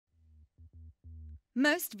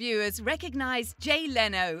Most viewers recognize Jay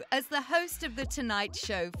Leno as the host of The Tonight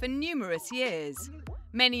Show for numerous years.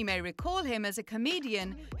 Many may recall him as a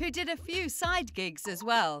comedian who did a few side gigs as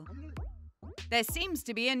well. There seems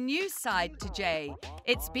to be a new side to Jay.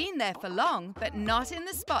 It's been there for long, but not in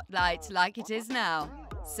the spotlight like it is now.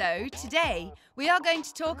 So today, we are going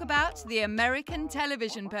to talk about the American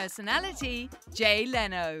television personality, Jay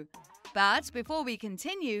Leno. But before we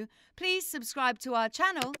continue, please subscribe to our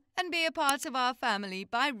channel and be a part of our family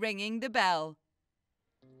by ringing the bell.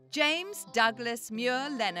 James Douglas Muir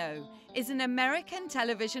Leno is an American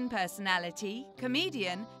television personality,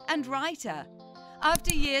 comedian, and writer.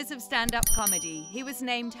 After years of stand-up comedy, he was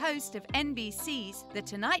named host of NBC's The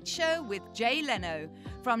Tonight Show with Jay Leno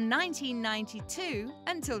from 1992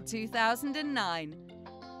 until 2009.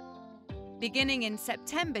 Beginning in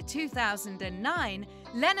September 2009,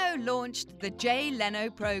 Leno launched the Jay Leno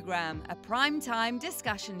program, a primetime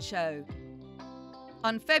discussion show.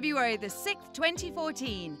 On February the 6th,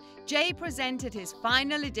 2014, Jay presented his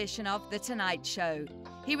final edition of The Tonight Show.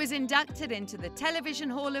 He was inducted into the Television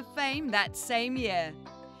Hall of Fame that same year.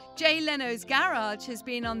 Jay Leno's Garage has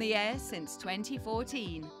been on the air since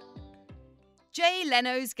 2014. Jay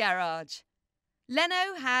Leno's Garage.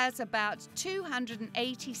 Leno has about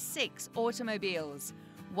 286 automobiles,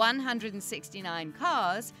 169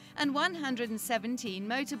 cars, and 117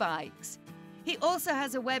 motorbikes. He also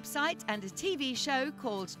has a website and a TV show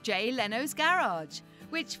called Jay Leno's Garage,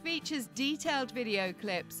 which features detailed video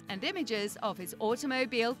clips and images of his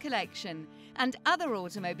automobile collection and other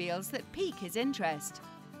automobiles that pique his interest.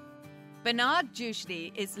 Bernard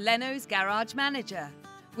Juchley is Leno's garage manager.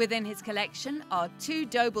 Within his collection are 2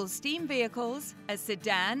 Doble steam vehicles, a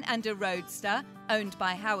sedan and a roadster owned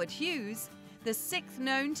by Howard Hughes, the 6th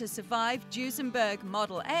known to survive Duesenberg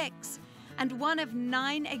Model X, and one of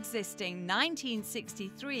 9 existing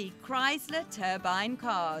 1963 Chrysler Turbine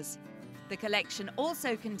Cars. The collection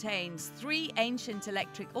also contains 3 ancient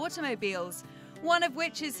electric automobiles, one of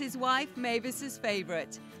which is his wife Mavis's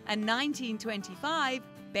favorite, a 1925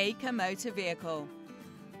 Baker motor vehicle.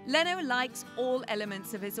 Leno likes all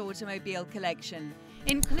elements of his automobile collection,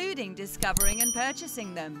 including discovering and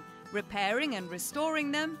purchasing them, repairing and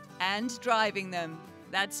restoring them, and driving them.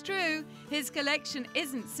 That's true, his collection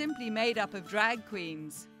isn't simply made up of drag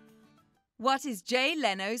queens. What is Jay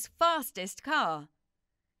Leno's fastest car?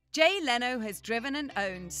 Jay Leno has driven and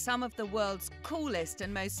owned some of the world's coolest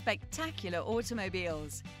and most spectacular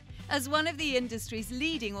automobiles. As one of the industry's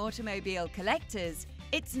leading automobile collectors,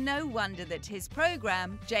 it's no wonder that his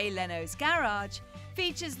program, Jay Leno's Garage,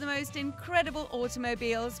 features the most incredible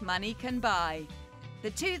automobiles money can buy.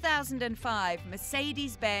 The 2005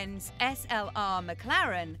 Mercedes-Benz SLR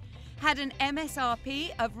McLaren had an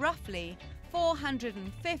MSRP of roughly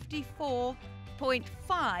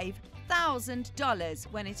 $454.5 thousand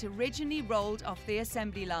when it originally rolled off the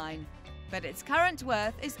assembly line, but its current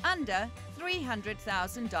worth is under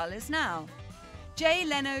 $300,000 now. Jay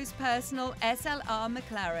Leno's personal SLR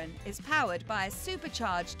McLaren is powered by a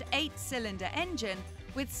supercharged 8-cylinder engine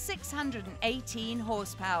with 618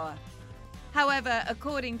 horsepower. However,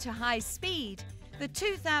 according to High Speed, the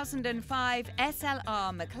 2005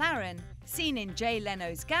 SLR McLaren, seen in Jay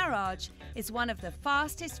Leno's Garage, is one of the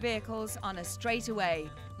fastest vehicles on a straightaway,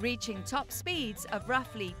 reaching top speeds of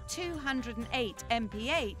roughly 208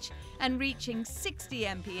 mph and reaching 60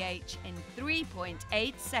 mph in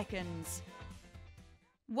 3.8 seconds.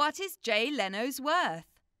 What is Jay Leno's worth?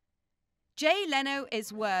 Jay Leno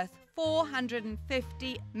is worth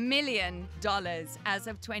 $450 million as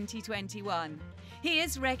of 2021. He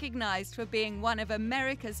is recognized for being one of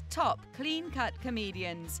America's top clean-cut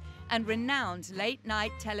comedians and renowned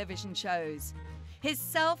late-night television shows. His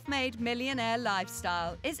self-made millionaire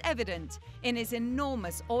lifestyle is evident in his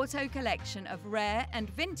enormous auto collection of rare and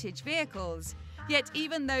vintage vehicles, yet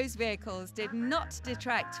even those vehicles did not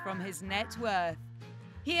detract from his net worth.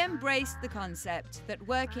 He embraced the concept that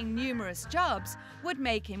working numerous jobs would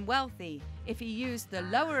make him wealthy if he used the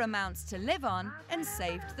lower amounts to live on and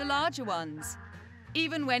saved the larger ones.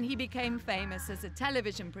 Even when he became famous as a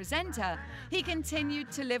television presenter, he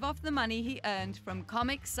continued to live off the money he earned from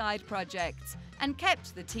comic side projects and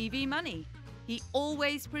kept the TV money. He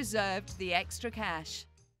always preserved the extra cash.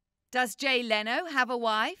 Does Jay Leno have a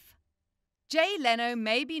wife? Jay Leno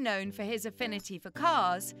may be known for his affinity for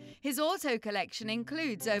cars. His auto collection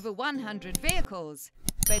includes over 100 vehicles.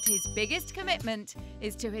 But his biggest commitment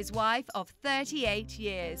is to his wife of 38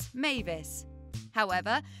 years, Mavis.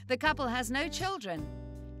 However, the couple has no children.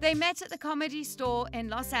 They met at the Comedy Store in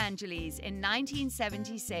Los Angeles in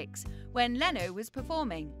 1976 when Leno was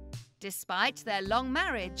performing. Despite their long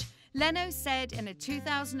marriage, Leno said in a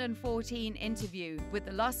 2014 interview with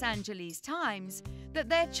the Los Angeles Times that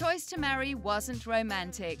their choice to marry wasn't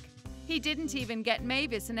romantic. He didn't even get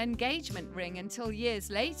Mavis an engagement ring until years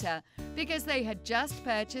later because they had just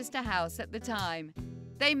purchased a house at the time.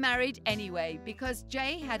 They married anyway because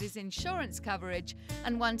Jay had his insurance coverage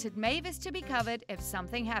and wanted Mavis to be covered if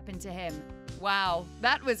something happened to him. Wow,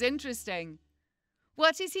 that was interesting.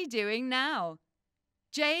 What is he doing now?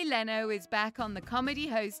 Jay Leno is back on the comedy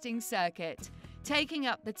hosting circuit, taking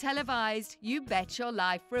up the televised You Bet Your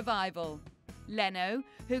Life revival. Leno,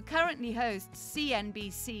 who currently hosts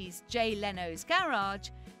CNBC's Jay Leno's Garage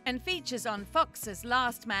and features on Fox's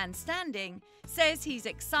Last Man Standing, says he's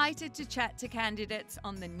excited to chat to candidates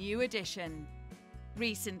on the new edition.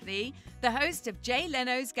 Recently, the host of Jay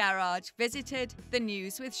Leno's Garage visited The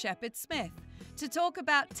News with Shepard Smith to talk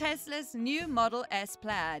about Tesla's new Model S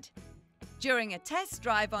Plaid. During a test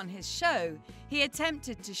drive on his show, he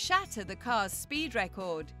attempted to shatter the car's speed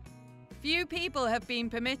record. Few people have been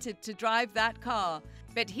permitted to drive that car,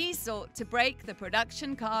 but he sought to break the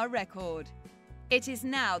production car record. It is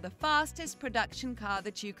now the fastest production car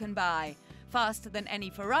that you can buy, faster than any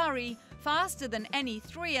Ferrari, faster than any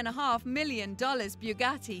 $3.5 million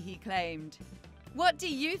Bugatti, he claimed. What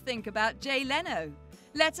do you think about Jay Leno?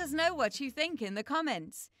 Let us know what you think in the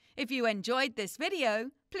comments. If you enjoyed this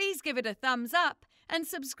video, please give it a thumbs up and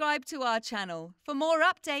subscribe to our channel for more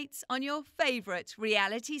updates on your favorite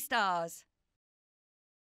reality stars.